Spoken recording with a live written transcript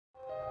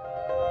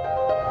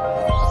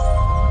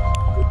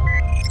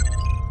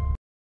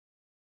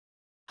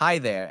Hi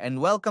there,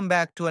 and welcome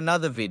back to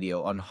another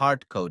video on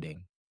hard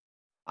coding.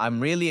 I'm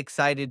really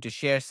excited to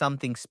share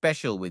something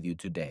special with you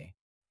today.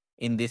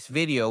 In this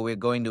video, we're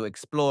going to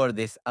explore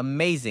this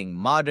amazing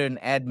modern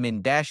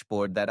admin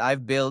dashboard that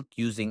I've built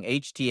using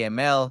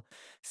HTML,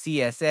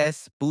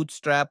 CSS,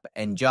 Bootstrap,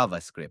 and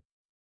JavaScript.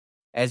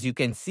 As you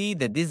can see,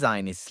 the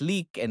design is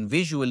sleek and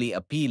visually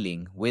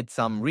appealing with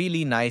some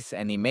really nice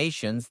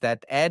animations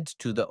that add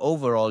to the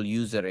overall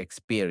user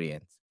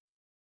experience.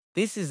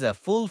 This is a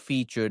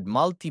full-featured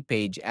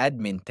multi-page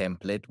admin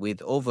template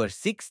with over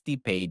 60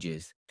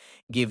 pages,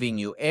 giving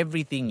you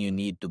everything you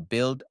need to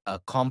build a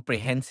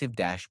comprehensive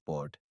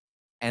dashboard.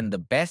 And the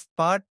best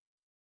part?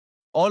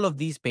 All of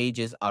these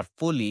pages are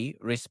fully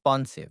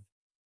responsive,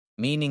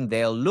 meaning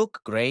they'll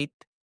look great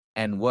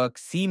and work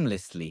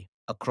seamlessly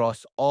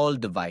across all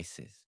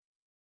devices.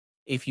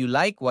 If you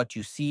like what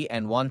you see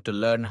and want to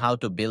learn how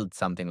to build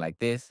something like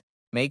this,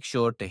 make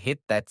sure to hit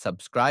that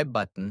subscribe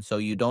button so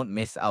you don't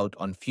miss out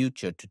on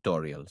future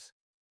tutorials.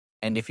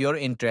 And if you're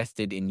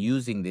interested in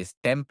using this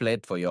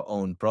template for your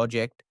own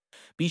project,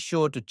 be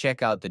sure to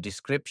check out the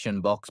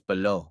description box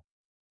below.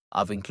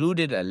 I've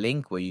included a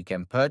link where you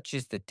can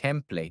purchase the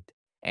template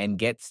and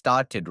get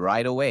started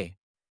right away.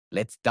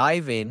 Let's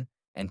dive in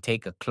and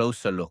take a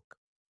closer look.